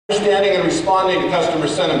understanding and responding to customer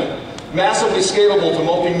sentiment, massively scalable to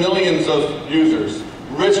multi-millions of users,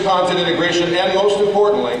 rich content integration, and most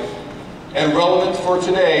importantly, and relevant for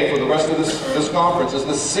today, for the rest of this conference, is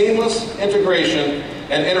the seamless integration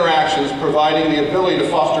and interactions, providing the ability to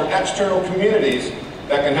foster external communities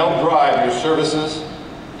that can help drive your services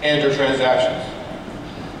and your transactions.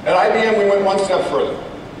 At IBM, we went one step further.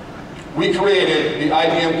 We created the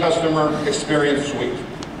IBM Customer Experience Suite.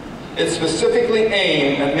 It's specifically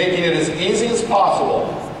aimed at making it as easy as possible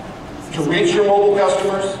to reach your mobile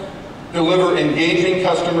customers, deliver engaging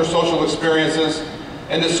customer social experiences,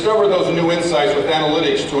 and discover those new insights with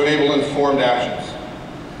analytics to enable informed actions.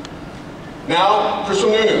 Now, for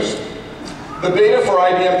some new news. The beta for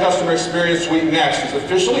IBM Customer Experience Suite Next is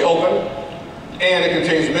officially open, and it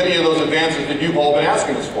contains many of those advances that you've all been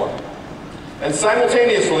asking us for. And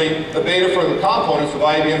simultaneously, the beta for the components of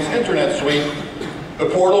IBM's Internet Suite, the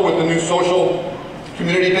portal with the new social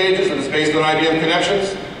community pages that is based on IBM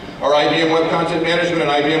Connections, our IBM Web Content Management, and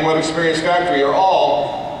IBM Web Experience Factory are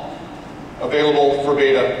all available for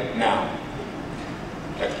beta now.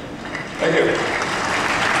 Okay. Thank you.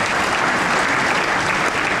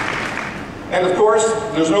 And of course,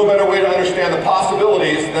 there's no better way to understand the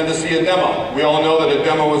possibilities than to see a demo. We all know that a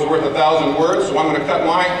demo is worth 1,000 words, so I'm going to cut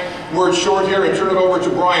my words short here and turn it over to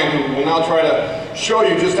Brian, who will now try to show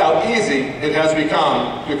you just how easy it has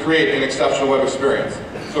become to create an exceptional web experience.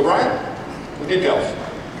 So Brian, the details.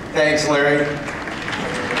 Thanks, Larry.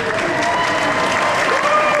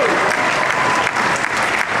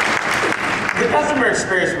 The Customer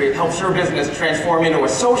Experience Suite helps your business transform into a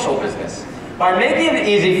social business by making it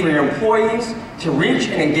easy for your employees to reach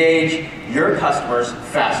and engage your customers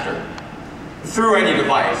faster through any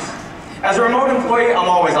device. As a remote employee, I'm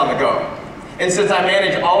always on the go. And since I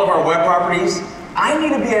manage all of our web properties, I need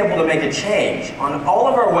to be able to make a change on all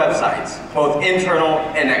of our websites, both internal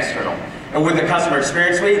and external. And with the Customer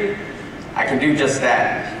Experience Suite, I can do just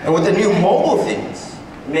that. And with the new mobile themes,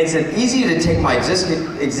 it makes it easy to take my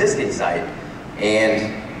existing site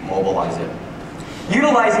and mobilize it.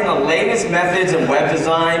 Utilizing the latest methods in web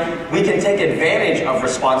design, we can take advantage of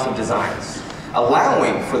responsive designs,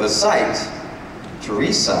 allowing for the site to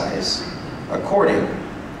resize according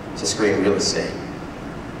to screen real estate.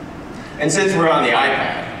 And since we're on the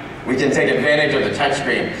iPad, we can take advantage of the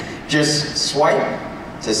touchscreen. Just swipe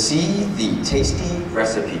to see the tasty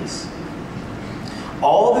recipes.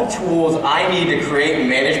 All the tools I need to create and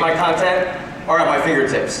manage my content are at my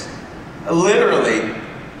fingertips. Literally,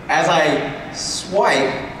 as I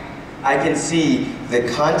swipe, I can see the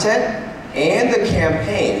content and the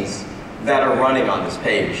campaigns that are running on this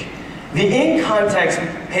page. The in-context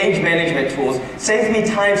page management tools save me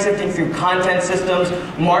time sifting through content systems,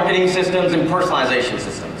 marketing systems, and personalization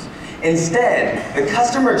systems. Instead, the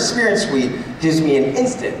Customer Experience Suite gives me an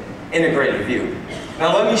instant integrated view.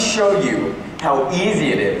 Now let me show you how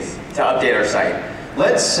easy it is to update our site.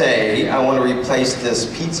 Let's say I want to replace this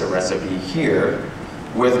pizza recipe here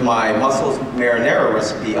with my mussels marinara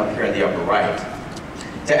recipe up here in the upper right.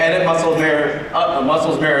 To edit mussels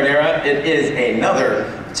marinara, it is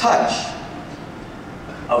another touch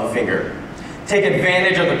of a finger. Take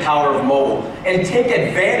advantage of the power of mobile and take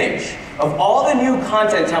advantage of all the new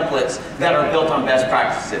content templates that are built on best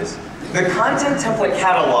practices. The content template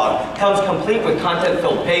catalog comes complete with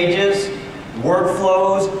content-filled pages,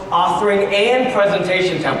 workflows, authoring, and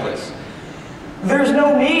presentation templates. There's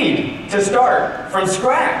no need to start from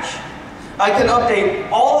scratch. I can update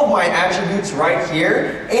all of my attributes right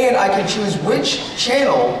here, and I can choose which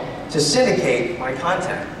channel to syndicate my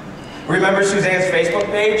content. Remember Suzanne's Facebook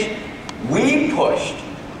page? We pushed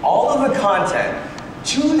all of the content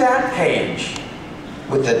to that page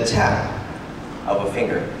with the tap of a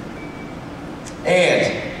finger.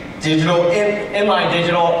 And inline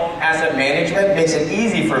digital asset management makes it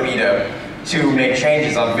easy for me to make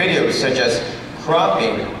changes on videos, such as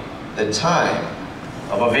cropping the time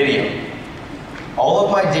of a video. All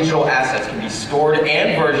of my digital assets can be stored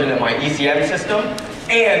and versioned in my ECM system,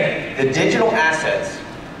 and the digital assets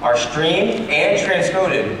are streamed and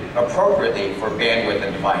transcoded appropriately for bandwidth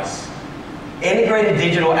and device. Integrated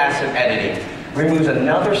digital asset editing removes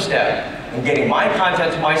another step in getting my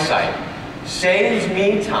content to my site, saves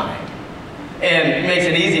me time, and makes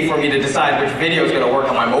it easy for me to decide which video is going to work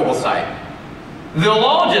on my mobile site. They'll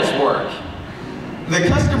all just work. The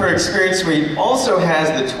Customer Experience Suite also has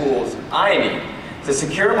the tools I need to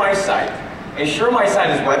secure my site, ensure my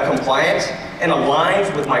site is web compliant, and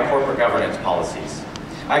aligns with my corporate governance policies.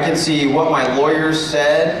 I can see what my lawyers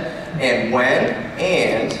said and when,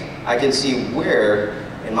 and I can see where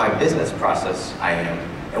in my business process I am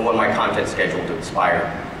and when my content's scheduled to expire.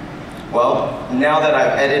 Well, now that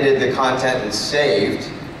I've edited the content and saved,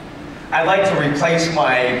 I'd like to replace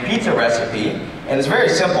my pizza recipe, and it's very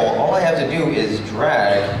simple. All I have to do is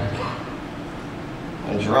drag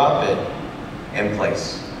and drop it in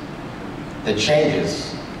place. The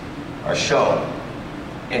changes are shown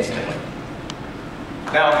instantly.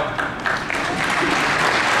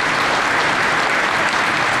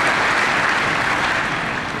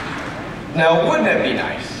 Now, wouldn't it be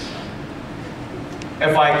nice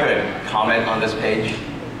if I could comment on this page?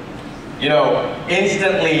 You know,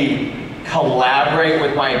 instantly collaborate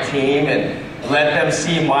with my team and let them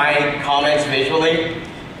see my comments visually?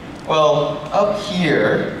 Well, up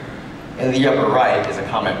here in the upper right is a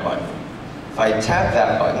comment button. If I tap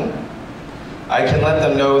that button, I can let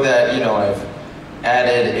them know that, you know, I've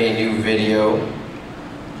added a new video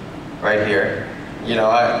right here. You know,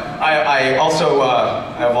 I've also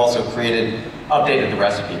updated the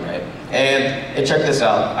recipe, right? And check this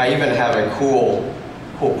out. I even have a cool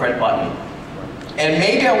print button. And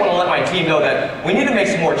maybe I want to let my team know that we need to make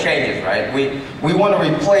some more changes, right? We want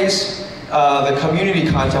to replace the community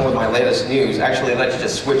content with my latest news. Actually, let's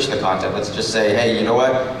just switch the content. Let's just say, hey, you know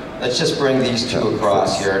what? Let's just bring these two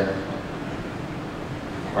across here,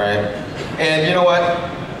 right? And you know what?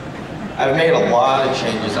 I've made a lot of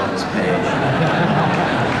changes on this page.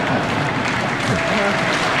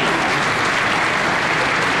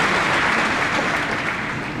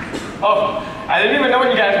 Oh, I didn't even know what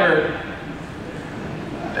you guys were.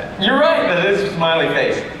 You're right, that is a smiley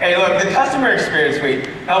face. Hey, look, the customer experience suite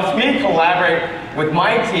helps me collaborate with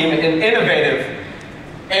my team in innovative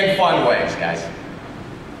and fun ways, guys.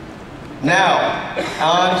 Now,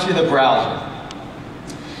 on to the browser.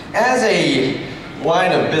 As a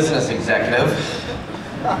line of business executive,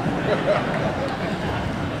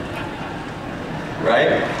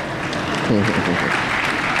 right?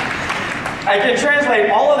 I can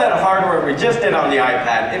translate all of that hard work we just did on the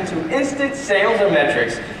iPad into instant sales and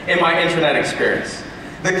metrics in my internet experience.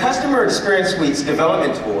 The Customer Experience Suite's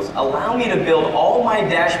development tools allow me to build all my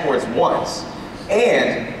dashboards once,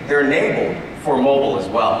 and they're enabled for mobile as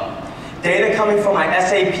well. Data coming from my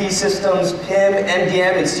SAP systems, PIM,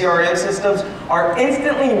 MDM, and CRM systems are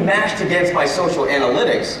instantly matched against my social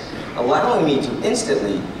analytics, allowing me to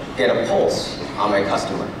instantly get a pulse on my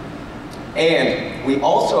customer. And we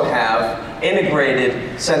also have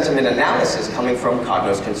integrated sentiment analysis coming from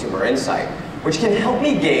Cognos Consumer Insight, which can help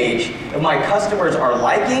me gauge if my customers are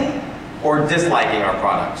liking or disliking our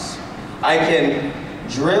products. I can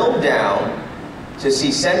drill down to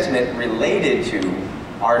see sentiment related to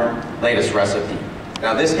our latest recipe.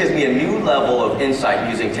 Now, this gives me a new level of insight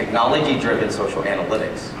using technology-driven social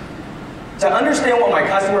analytics. To understand what my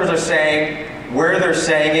customers are saying, where they're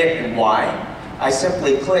saying it, and why, I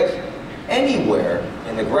simply click anywhere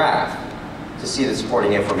in the graph to see the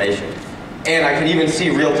supporting information. And I can even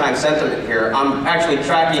see real-time sentiment here. I'm actually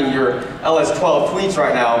tracking your LS12 tweets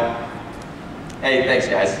right now. Hey, thanks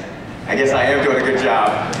guys. I guess I am doing a good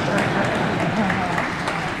job.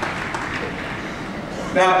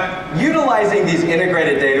 Now, utilizing these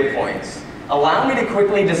integrated data points allow me to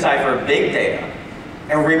quickly decipher big data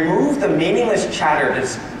and remove the meaningless chatter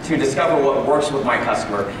to discover what works with my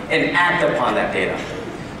customer and act upon that data.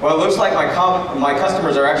 Well, it looks like my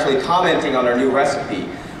customers are actually commenting on our new recipe.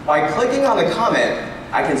 By clicking on the comment,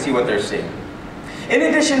 I can see what they're seeing. In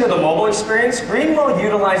addition to the mobile experience, Greenwell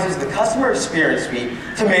utilizes the Customer Experience Suite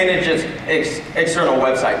to manage its external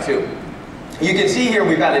website too. You can see here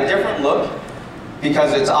we've got a different look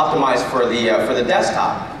because it's optimized for the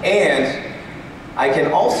desktop. And I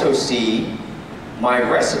can also see my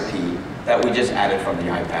recipe that we just added from the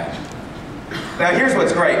iPad. Now here's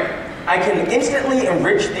what's great. I can instantly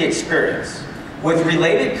enrich the experience with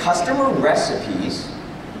related customer recipes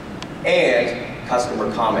and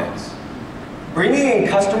customer comments. Bringing in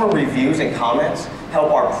customer reviews and comments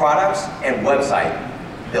help our products and website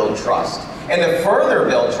build trust. And to further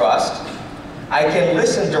build trust, I can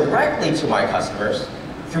listen directly to my customers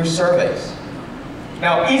through surveys.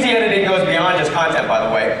 Now, easy editing goes beyond just content, by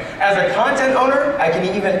the way. As a content owner, I can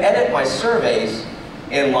even edit my surveys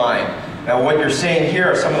in line. Now, what you're seeing here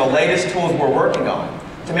are some of the latest tools we're working on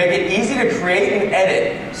to make it easy to create and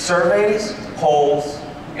edit surveys, polls,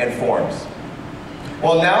 and forms.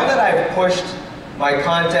 Well, now that I've pushed my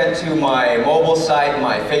content to my mobile site,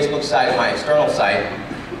 my Facebook site, my external site,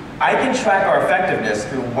 I can track our effectiveness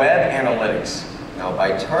through web analytics. Now,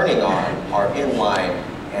 by turning on our inline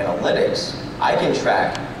analytics, I can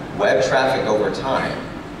track web traffic over time.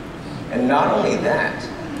 And not only that,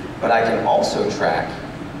 but I can also track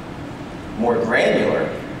more granular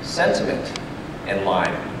sentiment in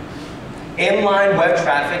line. Inline web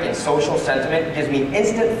traffic and social sentiment gives me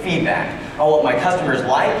instant feedback on what my customers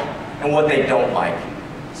like and what they don't like,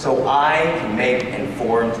 so I can make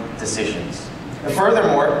informed decisions. And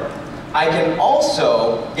furthermore, I can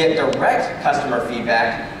also get direct customer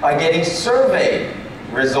feedback by getting survey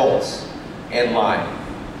results in line.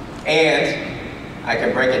 And I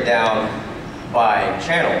can break it down by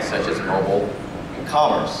channels such as mobile and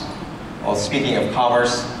commerce. Well, speaking of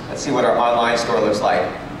commerce, let's see what our online store looks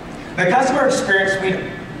like. The Customer Experience Suite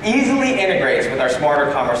easily integrates with our smarter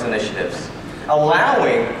commerce initiatives,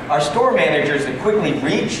 allowing our store managers to quickly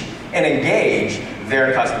reach and engage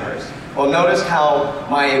their customers. Well, notice how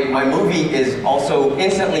my movie is also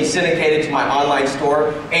instantly syndicated to my online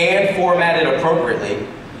store and formatted appropriately,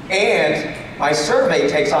 and my survey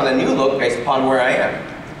takes on a new look based upon where I am.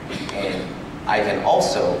 And I can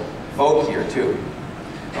also vote here too.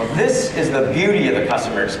 Now, this is the beauty of the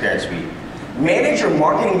Customer Experience Suite. Manage your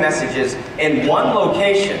marketing messages in one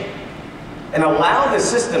location and allow the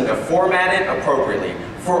system to format it appropriately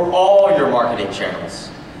for all your marketing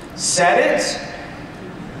channels. Set it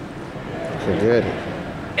Forget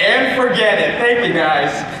it. and forget it. Thank you,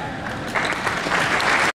 guys.